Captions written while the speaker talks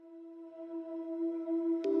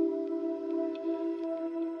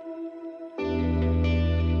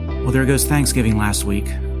Well, there goes Thanksgiving last week,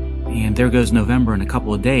 and there goes November in a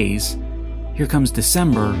couple of days. Here comes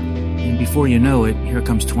December, and before you know it, here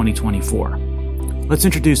comes 2024. Let's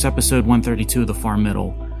introduce episode 132 of The Far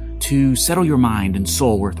Middle to settle your mind and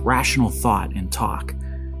soul with rational thought and talk,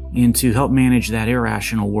 and to help manage that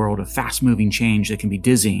irrational world of fast-moving change that can be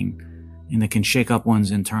dizzying and that can shake up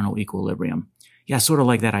one's internal equilibrium. Yeah, sort of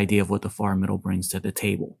like that idea of what The Far Middle brings to the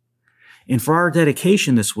table. And for our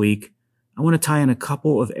dedication this week, I want to tie in a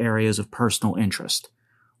couple of areas of personal interest.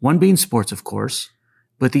 One being sports, of course,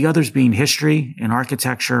 but the others being history and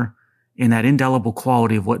architecture and that indelible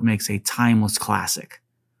quality of what makes a timeless classic.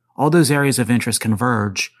 All those areas of interest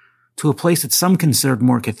converge to a place that some considered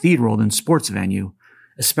more cathedral than sports venue,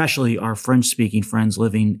 especially our French-speaking friends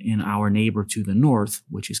living in our neighbor to the north,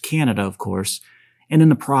 which is Canada, of course, and in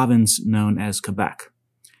the province known as Quebec.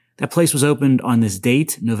 That place was opened on this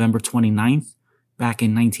date, November 29th, back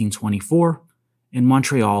in 1924 in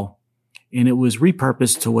Montreal, and it was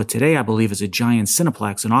repurposed to what today I believe is a giant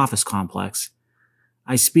cineplex and office complex.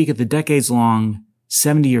 I speak of the decades-long,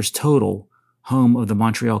 70 years total, home of the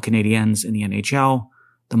Montreal Canadiens in the NHL,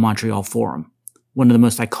 the Montreal Forum, one of the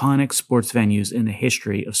most iconic sports venues in the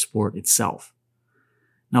history of sport itself.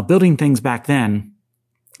 Now, building things back then,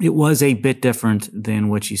 it was a bit different than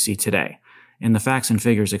what you see today, and the facts and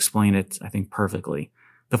figures explain it, I think, perfectly.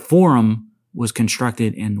 The Forum was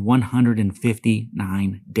constructed in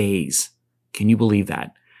 159 days. Can you believe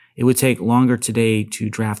that? It would take longer today to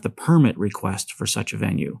draft the permit request for such a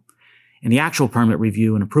venue. And the actual permit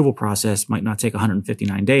review and approval process might not take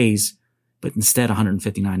 159 days, but instead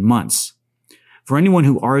 159 months. For anyone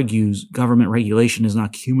who argues government regulation is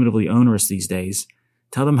not cumulatively onerous these days,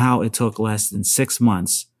 tell them how it took less than 6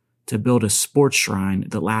 months to build a sports shrine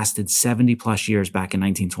that lasted 70 plus years back in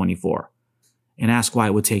 1924, and ask why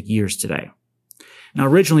it would take years today. Now,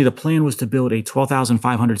 originally, the plan was to build a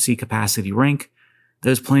 12,500 seat capacity rink.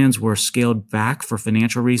 Those plans were scaled back for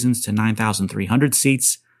financial reasons to 9,300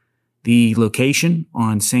 seats. The location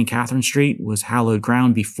on St. Catherine Street was hallowed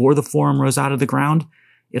ground before the Forum rose out of the ground.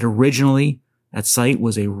 It originally, that site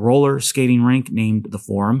was a roller skating rink named the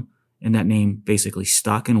Forum, and that name basically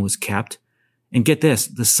stuck and was kept. And get this,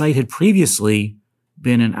 the site had previously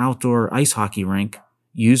been an outdoor ice hockey rink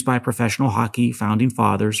used by professional hockey founding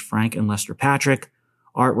fathers Frank and Lester Patrick,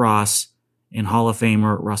 Art Ross, and Hall of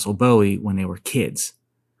Famer Russell Bowie when they were kids.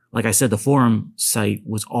 Like I said, the Forum site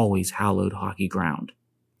was always hallowed hockey ground.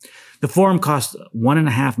 The Forum cost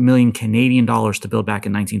 $1.5 million Canadian dollars to build back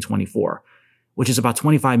in 1924, which is about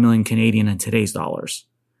 25 million Canadian in today's dollars.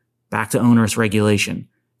 Back to onerous regulation.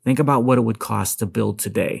 Think about what it would cost to build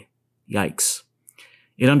today. Yikes.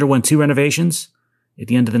 It underwent 2 renovations at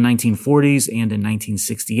the end of the 1940s and in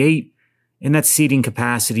 1968, and that seating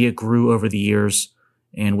capacity, it grew over the years,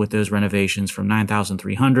 and with those renovations from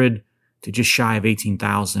 9,300 to just shy of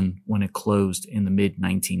 18,000 when it closed in the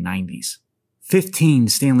mid-1990s. 15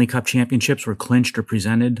 Stanley Cup championships were clinched or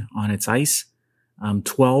presented on its ice,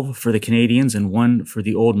 12 for the Canadiens and 1 for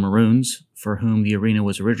the Old Maroons, for whom the arena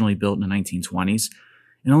was originally built in the 1920s,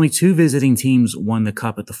 and only 2 visiting teams won the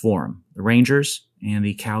cup at the Forum, the Rangers and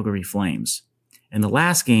the Calgary Flames. In the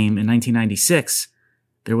last game in 1996,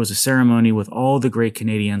 there was a ceremony with all the great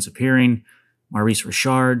Canadiens appearing. Maurice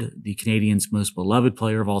Richard, the Canadiens' most beloved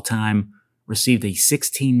player of all time, received a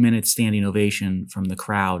 16-minute standing ovation from the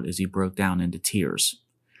crowd as he broke down into tears.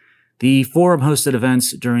 The Forum hosted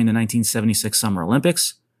events during the 1976 Summer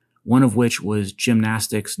Olympics, one of which was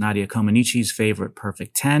gymnastics Nadia Comaneci's favorite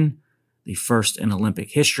Perfect 10, the first in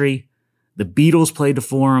Olympic history. The Beatles played the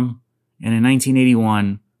Forum, and in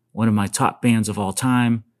 1981, one of my top bands of all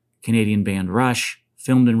time, Canadian band Rush,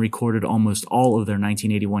 filmed and recorded almost all of their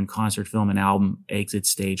 1981 concert film and album, Exit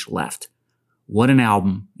Stage Left. What an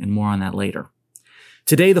album, and more on that later.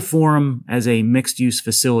 Today, the Forum, as a mixed-use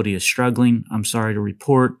facility, is struggling, I'm sorry to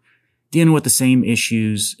report, dealing with the same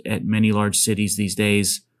issues at many large cities these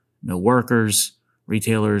days. No workers,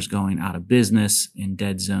 retailers going out of business, and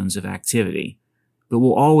dead zones of activity. But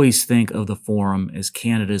we'll always think of the Forum as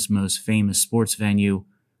Canada's most famous sports venue,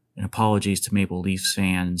 and apologies to Maple Leafs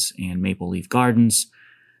fans and Maple Leaf Gardens.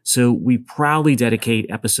 So we proudly dedicate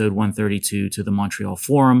episode 132 to the Montreal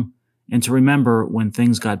Forum, and to remember when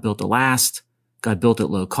things got built to last, got built at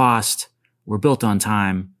low cost, were built on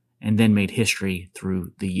time, and then made history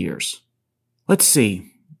through the years. Let's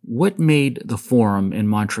see, what made the Forum in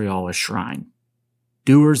Montreal a shrine?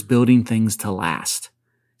 Doers building things to last,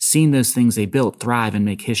 seeing those things they built thrive and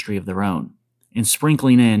make history of their own, and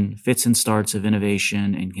sprinkling in fits and starts of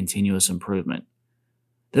innovation and continuous improvement.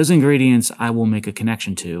 Those ingredients I will make a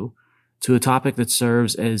connection to a topic that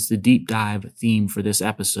serves as the deep dive theme for this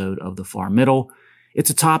episode of The Far Middle, It's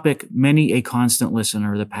a topic many a constant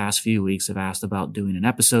listener the past few weeks have asked about doing an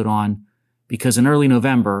episode on, because in early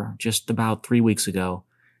November, just about 3 weeks ago,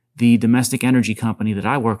 the domestic energy company that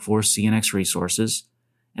I work for, CNX Resources,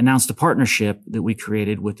 announced a partnership that we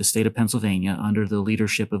created with the state of Pennsylvania under the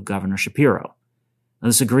leadership of Governor Shapiro. Now,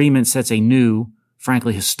 this agreement sets a new,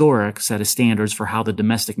 frankly historic set of standards for how the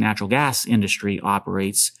domestic natural gas industry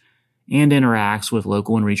operates and interacts with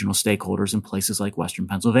local and regional stakeholders in places like Western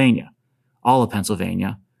Pennsylvania, all of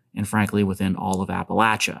Pennsylvania, and frankly within all of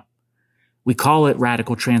Appalachia. We call it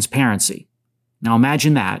radical transparency. Now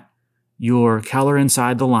imagine that, your color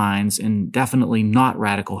inside the lines and definitely not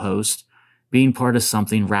radical host being part of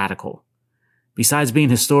something radical. Besides being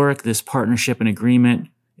historic, this partnership and agreement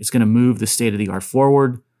is going to move the state of the art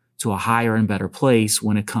forward to a higher and better place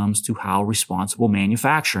when it comes to how responsible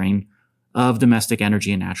manufacturing of domestic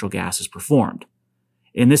energy and natural gas is performed.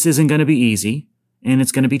 And this isn't going to be easy, and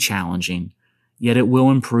it's going to be challenging, yet it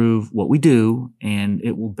will improve what we do, and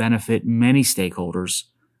it will benefit many stakeholders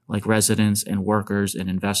like residents and workers and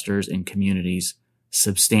investors and communities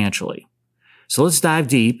substantially. So let's dive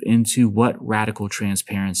deep into what radical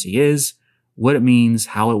transparency is, what it means,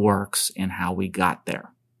 how it works, and how we got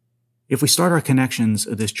there. If we start our connections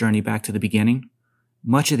of this journey back to the beginning,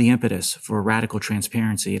 much of the impetus for radical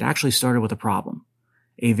transparency, it actually started with a problem,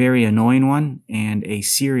 a very annoying one and a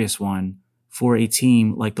serious one for a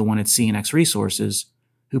team like the one at CNX Resources,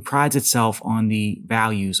 who prides itself on the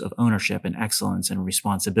values of ownership and excellence and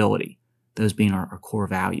responsibility, those being our core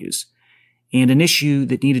values, and an issue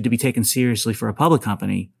that needed to be taken seriously for a public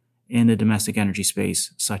company in the domestic energy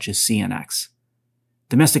space, such as CNX.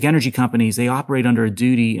 Domestic energy companies, they operate under a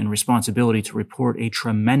duty and responsibility to report a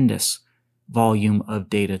tremendous volume of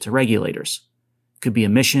data to regulators. Could be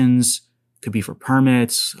emissions, could be for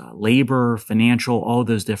permits, labor, financial, all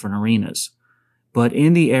those different arenas. But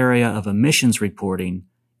in the area of emissions reporting,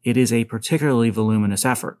 it is a particularly voluminous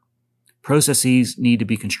effort. Processes need to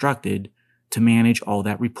be constructed to manage all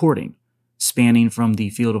that reporting, spanning from the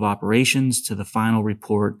field of operations to the final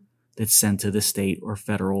report that's sent to the state or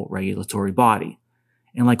federal regulatory body.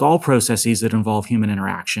 And like all processes that involve human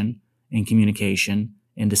interaction and communication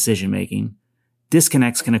and decision-making,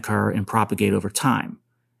 disconnects can occur and propagate over time,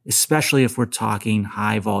 especially if we're talking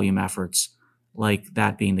high-volume efforts like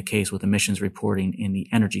that being the case with emissions reporting in the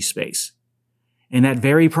energy space. And that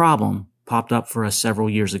very problem popped up for us several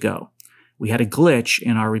years ago. We had a glitch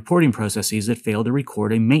in our reporting processes that failed to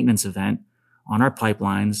record a maintenance event on our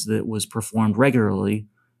pipelines that was performed regularly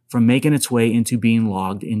from making its way into being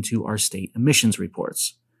logged into our state emissions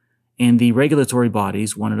reports. And the regulatory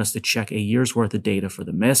bodies wanted us to check a year's worth of data for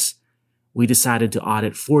the miss. We decided to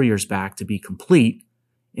audit 4 years back to be complete,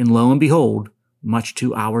 and lo and behold, much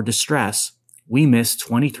to our distress, we missed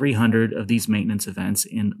 2,300 of these maintenance events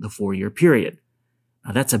in the 4-year period.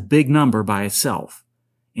 Now that's a big number by itself.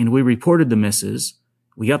 And we reported the misses,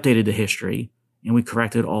 we updated the history, and we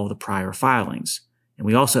corrected all the prior filings. And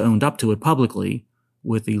we also owned up to it publicly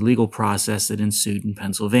with the legal process that ensued in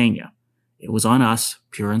Pennsylvania. It was on us,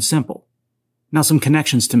 pure and simple. Now some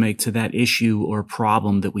connections to make to that issue or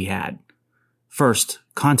problem that we had. First,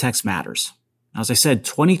 context matters. Now, as I said,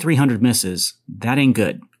 2,300 misses, that ain't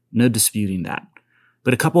good. No disputing that.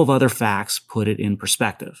 But a couple of other facts put it in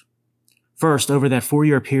perspective. First, over that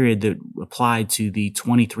 4-year period that applied to the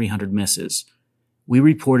 2,300 misses, we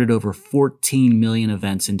reported over 14 million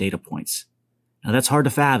events and data points. Now that's hard to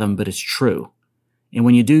fathom, but it's true. And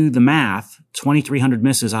when you do the math, 2,300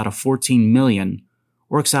 misses out of 14 million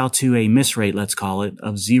works out to a miss rate, let's call it,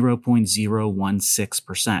 of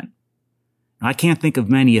 0.016%. Now, I can't think of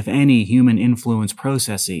many, if any, human influence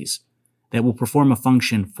processes that will perform a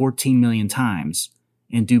function 14 million times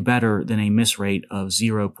and do better than a miss rate of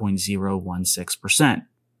 0.016%.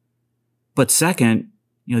 But second,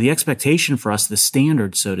 the expectation for us, the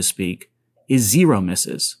standard, so to speak, is 0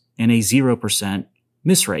 misses and a 0%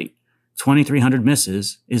 miss rate. 2,300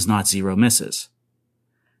 misses is not 0 misses.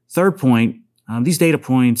 Third point, these data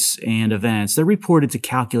points and events, they're reported to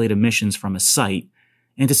calculate emissions from a site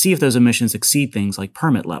and to see if those emissions exceed things like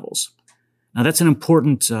permit levels. Now that's an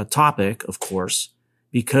important topic, of course,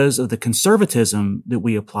 because of the conservatism that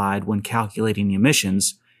we applied when calculating the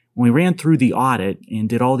emissions. When we ran through the audit and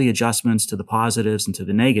did all the adjustments to the positives and to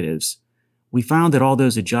the negatives, we found that all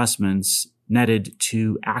those adjustments netted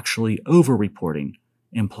to actually over-reporting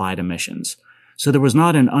implied emissions. So there was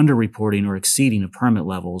not an under-reporting or exceeding of permit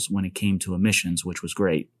levels when it came to emissions, which was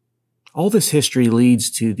great. All this history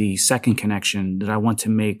leads to the second connection that I want to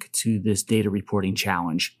make to this data reporting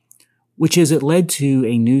challenge, which is it led to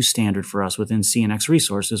a new standard for us within CNX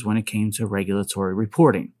Resources when it came to regulatory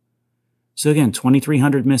reporting. So again,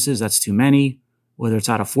 2,300 misses, that's too many. whether it's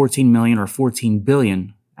out of 14 million or 14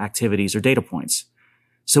 billion activities or data points.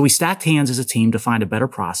 So we stacked hands as a team to find a better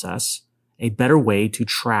process, a better way to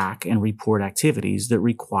track and report activities that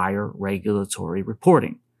require regulatory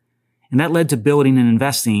reporting. And that led to building and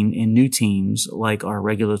investing in new teams like our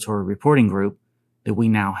regulatory reporting group that we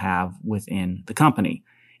now have within the company.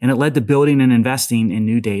 And it led to building and investing in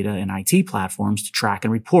new data and IT platforms to track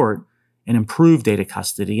and report and improve data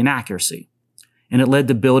custody and accuracy. And it led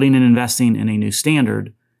to building and investing in a new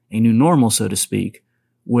standard, a new normal, so to speak,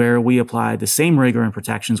 where we apply the same rigor and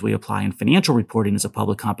protections we apply in financial reporting as a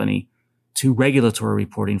public company to regulatory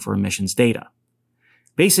reporting for emissions data.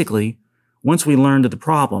 Basically, once we learned of the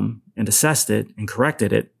problem and assessed it and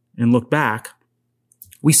corrected it and looked back,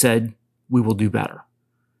 we said we will do better.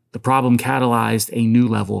 The problem catalyzed a new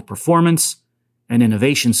level of performance and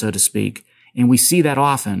innovation, so to speak, and we see that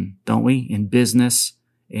often, don't we, in business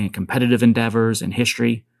and competitive endeavors and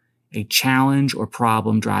history, a challenge or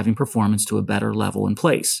problem driving performance to a better level in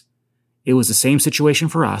place. It was the same situation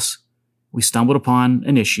for us. We stumbled upon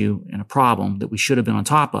an issue and a problem that we should have been on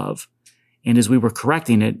top of, and as we were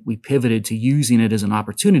correcting it, we pivoted to using it as an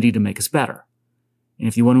opportunity to make us better. And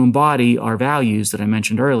if you want to embody our values that I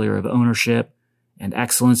mentioned earlier of ownership and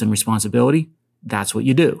excellence and responsibility, that's what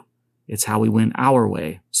you do. It's how we win our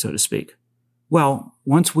way, so to speak. Well,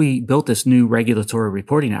 once we built this new regulatory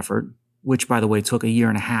reporting effort, which by the way took 1.5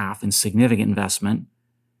 years in significant investment,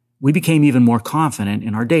 we became even more confident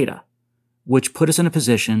in our data, which put us in a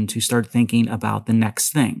position to start thinking about the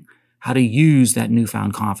next thing, how to use that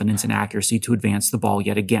newfound confidence and accuracy to advance the ball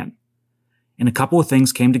yet again. And a couple of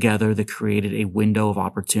things came together that created a window of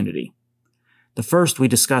opportunity. The first we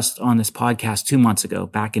discussed on this podcast 2 months ago,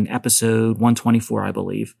 back in episode 124, I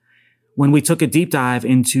believe, when we took a deep dive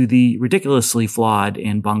into the ridiculously flawed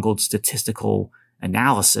and bungled statistical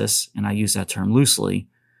analysis, and I use that term loosely,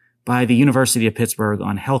 by the University of Pittsburgh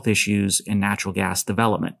on health issues in natural gas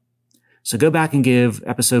development. So go back and give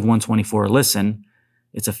episode 124 a listen.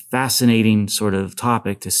 It's a fascinating sort of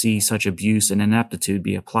topic to see such abuse and ineptitude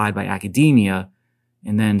be applied by academia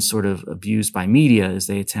and then sort of abused by media as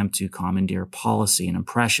they attempt to commandeer policy and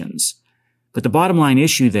impressions. But the bottom line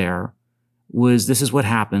issue there was this is what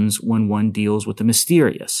happens when one deals with the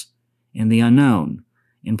mysterious and the unknown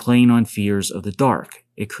and playing on fears of the dark.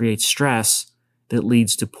 It creates stress that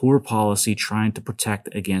leads to poor policy trying to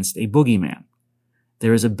protect against a boogeyman.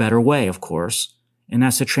 There is a better way, of course, and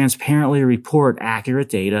that's to transparently report accurate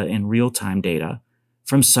data and real-time data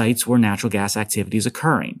from sites where natural gas activity is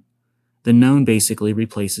occurring. The known basically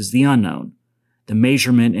replaces the unknown. The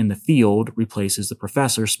measurement in the field replaces the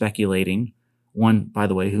professor speculating, one, by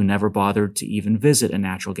the way, who never bothered to even visit a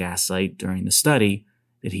natural gas site during the study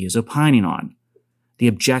that he is opining on. The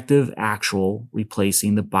objective actual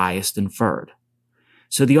replacing the biased inferred.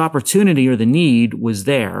 So the opportunity or the need was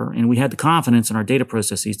there, and we had the confidence in our data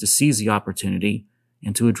processes to seize the opportunity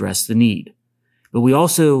and to address the need. But we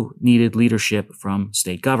also needed leadership from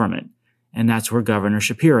state government, and that's where Governor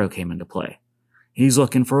Shapiro came into play. He's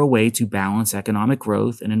looking for a way to balance economic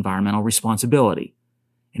growth and environmental responsibility.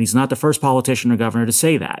 And he's not the first politician or governor to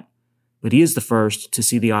say that, but he is the first to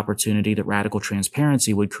see the opportunity that radical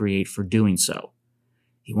transparency would create for doing so.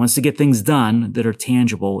 He wants to get things done that are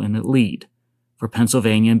tangible and that lead for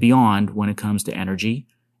Pennsylvania and beyond when it comes to energy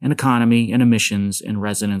and economy and emissions and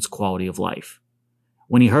residents' quality of life.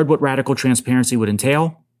 When he heard what radical transparency would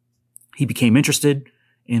entail, he became interested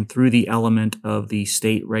and threw the element of the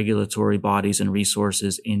state regulatory bodies and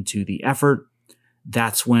resources into the effort.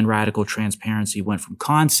 That's when radical transparency went from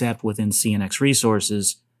concept within CNX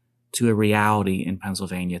Resources to a reality in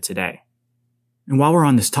Pennsylvania today. And while we're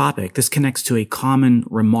on this topic, this connects to a common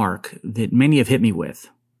remark that many have hit me with.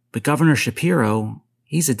 But Governor Shapiro,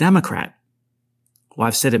 he's a Democrat. Well,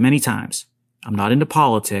 I've said it many times. I'm not into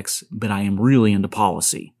politics, but I am really into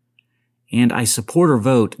policy. And I support or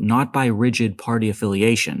vote not by rigid party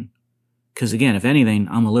affiliation. Because again, if anything,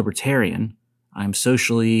 I'm a libertarian. I'm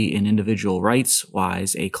socially and individual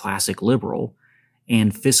rights-wise a classic liberal,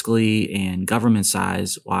 and fiscally and government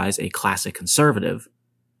size-wise a classic conservative.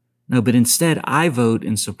 No, but instead I vote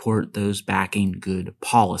and support those backing good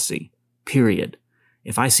policy, period.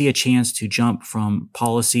 If I see a chance to jump from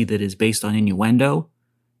policy that is based on innuendo,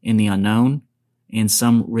 in the unknown, and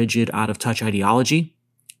some rigid out-of-touch ideology,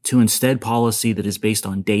 to instead policy that is based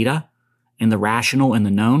on data and the rational and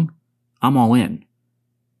the known, I'm all in.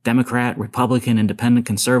 Democrat, Republican, Independent,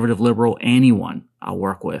 Conservative, Liberal, anyone I'll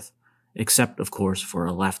work with, except, of course, for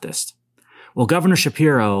a leftist. Well, Governor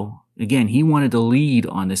Shapiro, again, he wanted to lead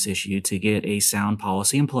on this issue to get a sound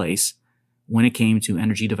policy in place when it came to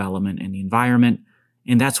energy development and the environment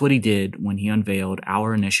And that's what he did when he unveiled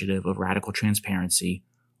our initiative of radical transparency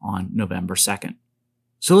on November 2nd.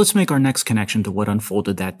 So let's make our next connection to what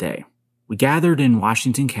unfolded that day. We gathered in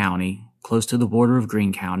Washington County, close to the border of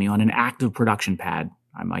Greene County, on an active production pad,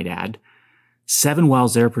 I might add. 7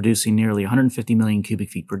 wells there producing nearly 150 million cubic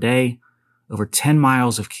feet per day, over 10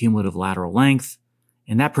 miles of cumulative lateral length.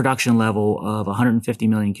 And that production level of 150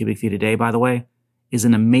 million cubic feet a day, by the way, is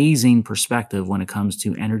an amazing perspective when it comes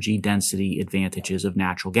to energy density advantages of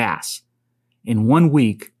natural gas. In 1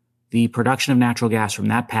 week, the production of natural gas from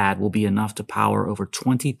that pad will be enough to power over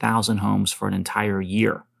 20,000 homes for an entire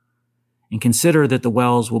year. And consider that the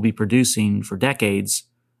wells will be producing for decades,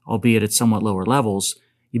 albeit at somewhat lower levels.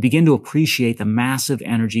 You begin to appreciate the massive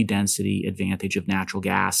energy density advantage of natural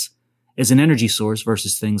gas as an energy source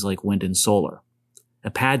versus things like wind and solar. A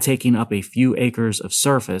pad taking up a few acres of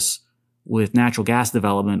surface with natural gas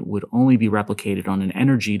development would only be replicated on an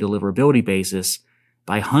energy deliverability basis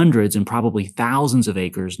by hundreds and probably thousands of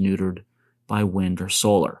acres neutered by wind or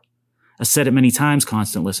solar. I've said it many times,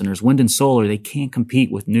 constant listeners, wind and solar, they can't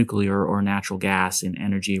compete with nuclear or natural gas in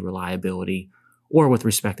energy reliability or with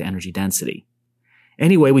respect to energy density.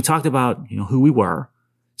 Anyway, we talked about, who we were.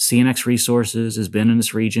 CNX Resources has been in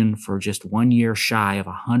this region for just 1 year shy of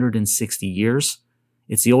 160 years.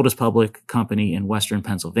 It's the oldest public company in Western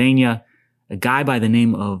Pennsylvania. A guy by the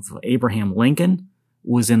name of Abraham Lincoln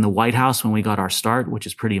was in the White House when we got our start, which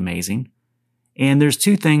is pretty amazing. And there's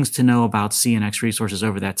 2 things to know about CNX Resources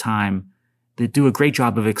over that time that do a great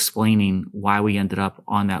job of explaining why we ended up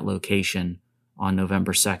on that location on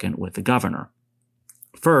November 2nd with the governor.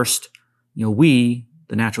 First, we,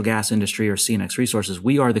 the natural gas industry or CNX Resources,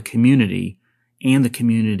 we are the community and the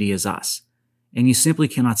community is us. And you simply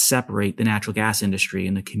cannot separate the natural gas industry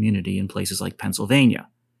and the community in places like Pennsylvania.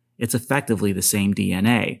 It's effectively the same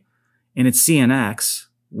DNA. And at CNX,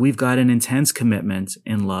 we've got an intense commitment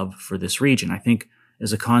and love for this region. I think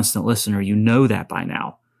as a constant listener, you know that by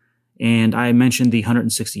now. And I mentioned the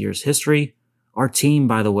 160 years history. Our team,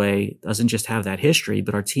 by the way, doesn't just have that history,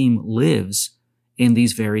 but our team lives in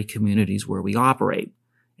these very communities where we operate.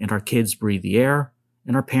 And our kids breathe the air,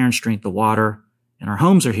 and our parents drink the water, and our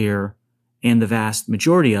homes are here, and the vast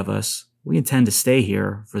majority of us, we intend to stay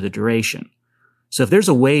here for the duration. So if there's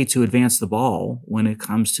a way to advance the ball when it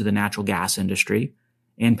comes to the natural gas industry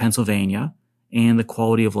in Pennsylvania and the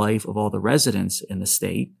quality of life of all the residents in the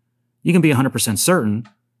state, you can be 100% certain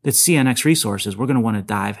that CNX Resources, we're going to want to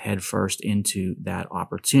dive headfirst into that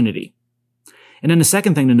opportunity. And then the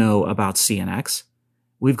second thing to know about CNX,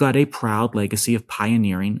 we've got a proud legacy of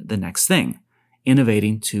pioneering the next thing,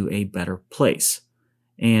 innovating to a better place.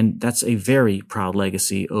 And that's a very proud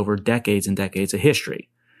legacy over decades and decades of history.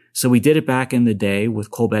 So we did it back in the day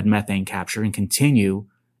with coal bed methane capture and continue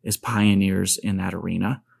as pioneers in that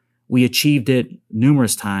arena. We achieved it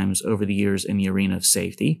numerous times over the years in the arena of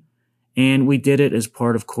safety. And we did it as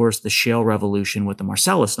part, of course, the shale revolution with the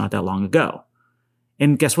Marcellus not that long ago.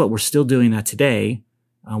 And guess what? We're still doing that today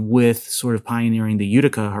with sort of pioneering the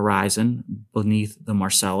Utica horizon beneath the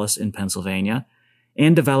Marcellus in Pennsylvania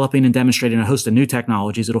and developing and demonstrating a host of new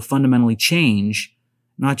technologies that will fundamentally change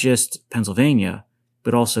not just Pennsylvania,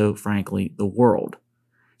 but also, frankly, the world.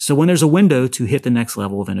 So when there's a window to hit the next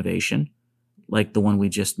level of innovation, like the one we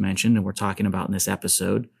just mentioned and we're talking about in this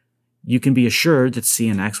episode, you can be assured that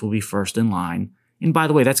CNX will be first in line. And by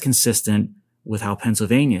the way, that's consistent with how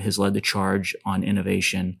Pennsylvania has led the charge on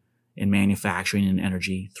innovation in manufacturing and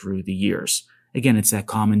energy through the years. Again, it's that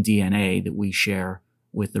common DNA that we share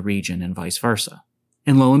with the region and vice versa.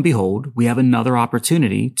 And lo and behold, we have another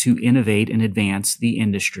opportunity to innovate and advance the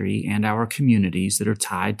industry and our communities that are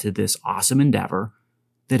tied to this awesome endeavor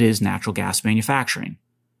that is natural gas manufacturing.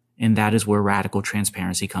 And that is where radical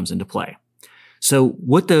transparency comes into play. So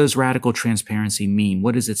what does radical transparency mean?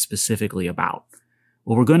 What is it specifically about?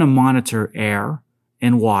 Well, we're going to monitor air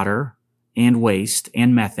and water and waste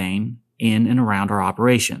and methane in and around our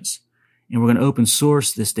operations. And we're going to open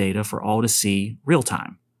source this data for all to see real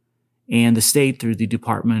time. And the state, through the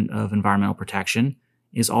Department of Environmental Protection,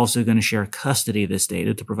 is also going to share custody of this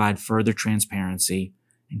data to provide further transparency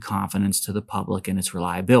and confidence to the public in its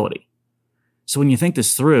reliability. So when you think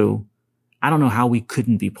this through, I don't know how we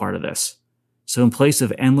couldn't be part of this. So in place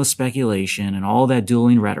of endless speculation and all that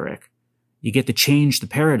dueling rhetoric, you get to change the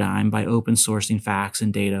paradigm by open sourcing facts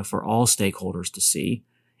and data for all stakeholders to see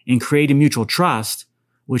and create a mutual trust,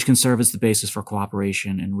 which can serve as the basis for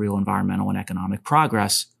cooperation and real environmental and economic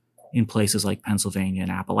progress in places like Pennsylvania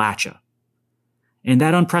and Appalachia. And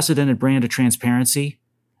that unprecedented brand of transparency,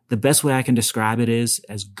 the best way I can describe it is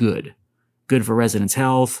as good. Good for residents'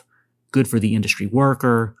 health, good for the industry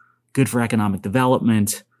worker, good for economic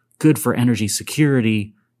development, good for energy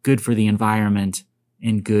security, good for the environment,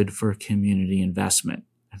 and good for community investment.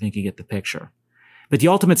 I think you get the picture. But the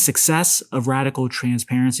ultimate success of radical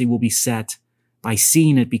transparency will be set by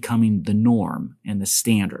seeing it becoming the norm and the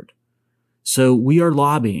standard. So we are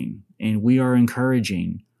lobbying and we are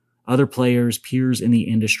encouraging other players, peers in the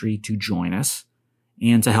industry to join us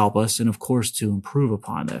and to help us, and of course to improve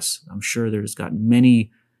upon this. I'm sure there's got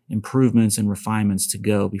many improvements and refinements to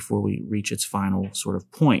go before we reach its final sort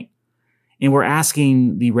of point. And we're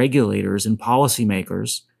asking the regulators and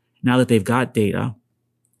policymakers, now that they've got data,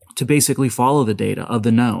 to basically follow the data of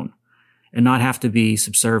the known and not have to be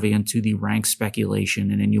subservient to the rank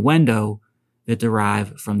speculation and innuendo that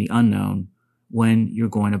derive from the unknown when you're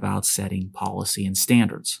going about setting policy and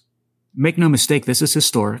standards. Make no mistake, this is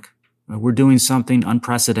historic. We're doing something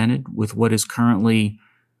unprecedented with what is currently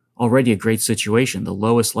already a great situation, the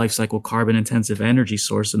lowest life cycle carbon intensive energy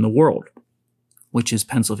source in the world, which is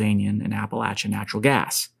Pennsylvania and Appalachian natural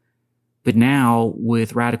gas. But now,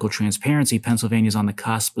 with radical transparency, Pennsylvania is on the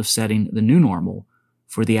cusp of setting the new normal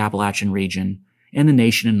for the Appalachian region and the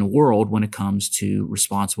nation and the world when it comes to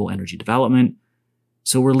responsible energy development.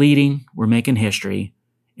 So we're leading, we're making history,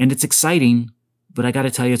 and it's exciting, but I got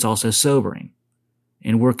to tell you, it's also sobering.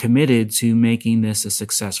 And we're committed to making this a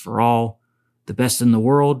success for all. The best in the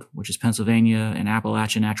world, which is Pennsylvania and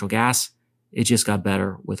Appalachian natural gas, it just got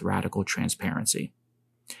better with radical transparency.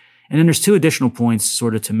 And then there's two additional points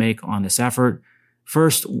sort of to make on this effort.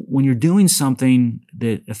 First, when you're doing something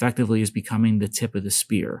that effectively is becoming the tip of the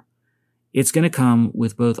spear, it's going to come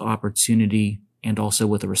with both opportunity and also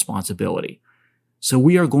with a responsibility. So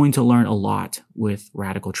we are going to learn a lot with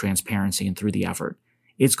radical transparency and through the effort.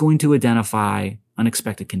 It's going to identify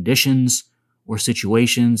unexpected conditions or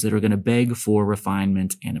situations that are going to beg for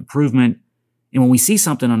refinement and improvement. And when we see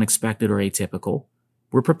something unexpected or atypical,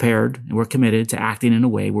 we're prepared and we're committed to acting in a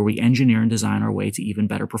way where we engineer and design our way to even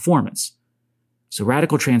better performance. So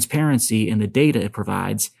radical transparency and the data it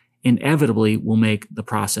provides inevitably will make the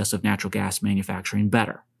process of natural gas manufacturing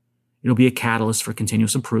better. It'll be a catalyst for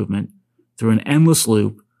continuous improvement through an endless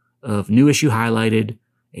loop of new issue highlighted,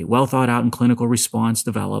 a well thought out and clinical response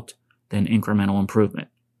developed, then incremental improvement.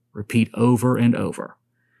 Repeat over and over.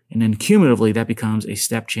 And then cumulatively, that becomes a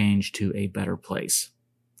step change to a better place.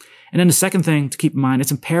 And then the second thing to keep in mind,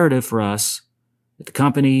 it's imperative for us at the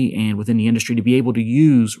company and within the industry to be able to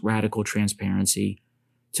use radical transparency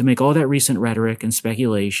to make all that recent rhetoric and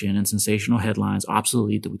speculation and sensational headlines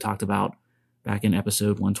obsolete that we talked about back in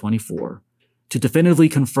episode 124, to definitively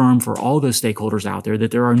confirm for all those stakeholders out there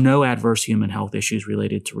that there are no adverse human health issues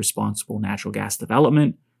related to responsible natural gas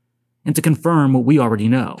development, and to confirm what we already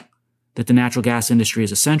know, that the natural gas industry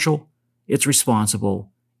is essential, it's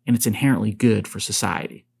responsible, and it's inherently good for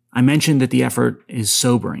society. I mentioned that the effort is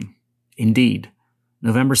sobering. Indeed,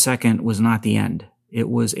 November 2nd was not the end. It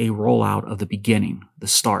was a rollout of the beginning, the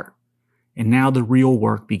start. And now the real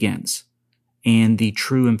work begins. And the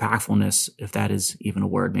true impactfulness, if that is even a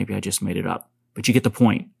word, maybe I just made it up. But you get the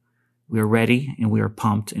point. We are ready and we are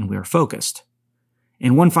pumped and we are focused.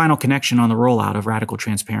 And one final connection on the rollout of radical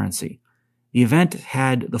transparency. The event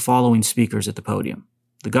had the following speakers at the podium.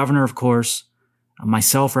 The governor, of course,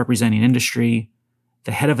 myself representing industry,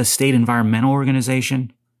 the head of a state environmental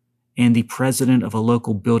organization, and the president of a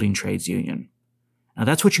local building trades union. Now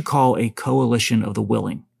that's what you call a coalition of the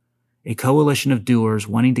willing, a coalition of doers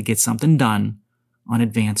wanting to get something done on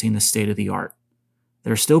advancing the state of the art.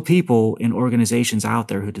 There are still people and organizations out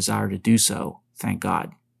there who desire to do so, thank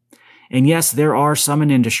God. And yes, there are some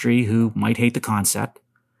in industry who might hate the concept.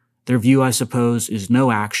 Their view, I suppose, is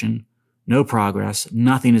no action, no progress,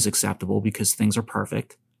 nothing is acceptable because things are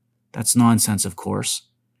perfect. That's nonsense, of course.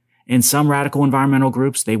 In some radical environmental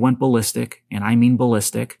groups, they went ballistic, and I mean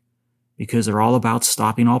ballistic, because they're all about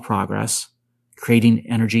stopping all progress, creating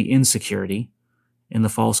energy insecurity, in the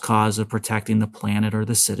false cause of protecting the planet or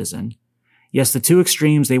the citizen. Yes, the two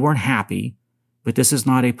extremes, they weren't happy, but this is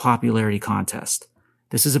not a popularity contest.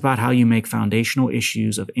 This is about how you make foundational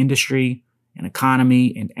issues of industry and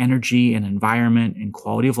economy and energy and environment and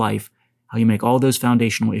quality of life, how you make all those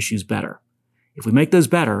foundational issues better. If we make those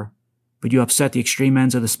better, but you upset the extreme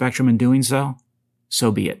ends of the spectrum in doing so,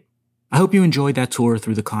 so be it. I hope you enjoyed that tour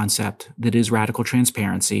through the concept that is radical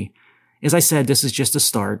transparency. As I said, this is just a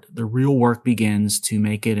start. The real work begins to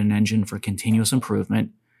make it an engine for continuous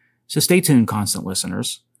improvement. So stay tuned, constant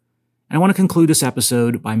listeners. And I want to conclude this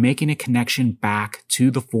episode by making a connection back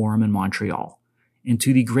to the forum in Montreal and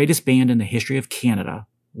to the greatest band in the history of Canada,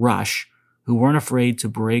 Rush, who weren't afraid to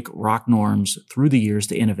break rock norms through the years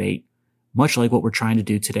to innovate, much like what we're trying to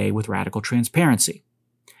do today with radical transparency.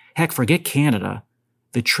 Heck, forget Canada.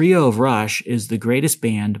 the trio of Rush is the greatest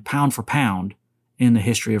band, pound for pound, in the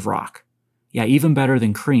history of rock. Yeah, even better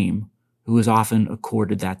than Cream, who is often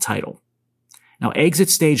accorded that title. Now, Exit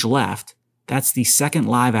Stage Left, that's the second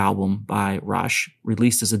live album by Rush,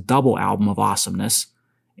 released as a double album of awesomeness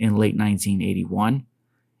in late 1981.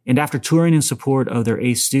 And after touring in support of their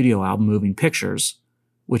eighth studio album, Moving Pictures,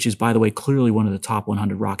 which is, by the way, clearly one of the top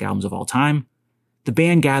 100 rock albums of all time, the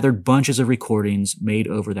band gathered bunches of recordings made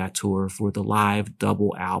over that tour for the live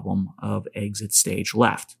double album of Exit Stage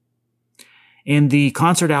Left. And the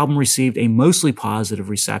concert album received a mostly positive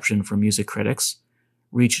reception from music critics,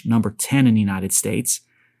 reached number 10 in the United States,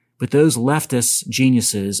 but those leftist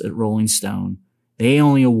geniuses at Rolling Stone, they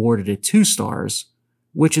only awarded it 2 stars,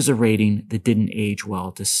 which is a rating that didn't age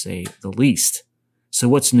well, to say the least. So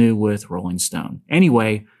what's new with Rolling Stone?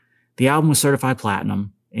 Anyway, the album was certified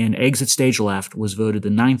platinum, and Exit Stage Left was voted the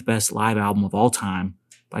 9th best live album of all time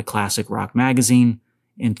by Classic Rock Magazine,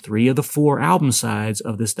 and 3 of the 4 album sides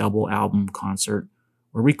of this double album concert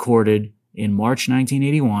were recorded in March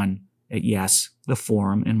 1981 at, yes, the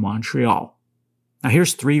Forum in Montreal. Now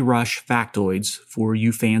here's 3 Rush factoids for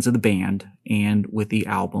you fans of the band and with the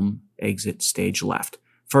album Exit Stage Left.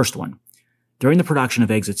 First one. During the production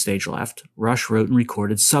of Exit Stage Left, Rush wrote and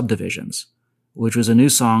recorded Subdivisions, which was a new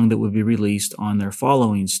song that would be released on their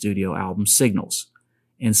following studio album Signals.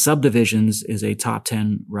 And Subdivisions is a top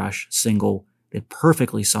 10 Rush single that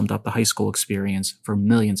perfectly summed up the high school experience for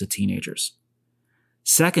millions of teenagers.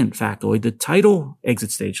 Second factoid, the title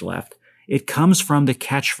Exit Stage Left, it comes from the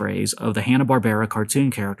catchphrase of the Hanna-Barbera cartoon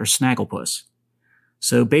character Snagglepuss.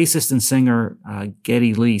 So bassist and singer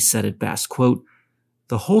Geddy Lee said it best, quote,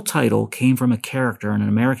 "The whole title came from a character in an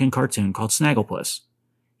American cartoon called Snagglepuss.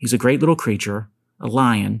 He's a great little creature, a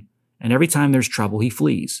lion, and every time there's trouble he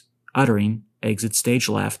flees, uttering Exit Stage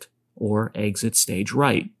Left or Exit Stage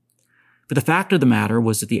Right. But the fact of the matter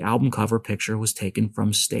was that the album cover picture was taken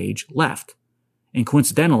from stage left. And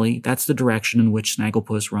coincidentally, that's the direction in which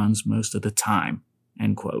Snagglepuss runs most of the time."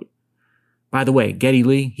 End quote. By the way, Geddy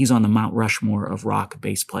Lee, he's on the Mount Rushmore of rock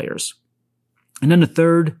bass players. And then the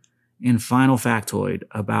third and final factoid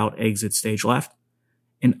about Exit Stage Left,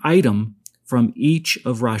 an item from each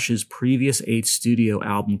of Rush's previous 8 studio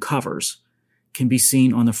album covers can be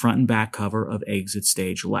seen on the front and back cover of Exit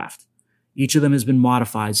Stage Left. Each of them has been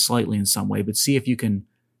modified slightly in some way, but see if you can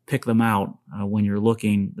pick them out when you're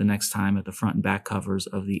looking the next time at the front and back covers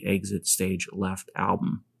of the Exit Stage Left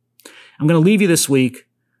album. I'm going to leave you this week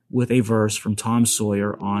with a verse from Tom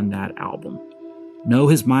Sawyer on that album. "No,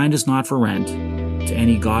 his mind is not for rent to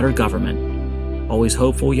any god or government. Always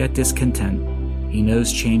hopeful yet discontent. He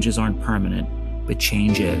knows changes aren't permanent, but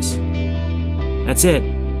change is." That's it.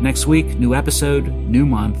 Next week, new episode, new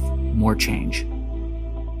month, more change.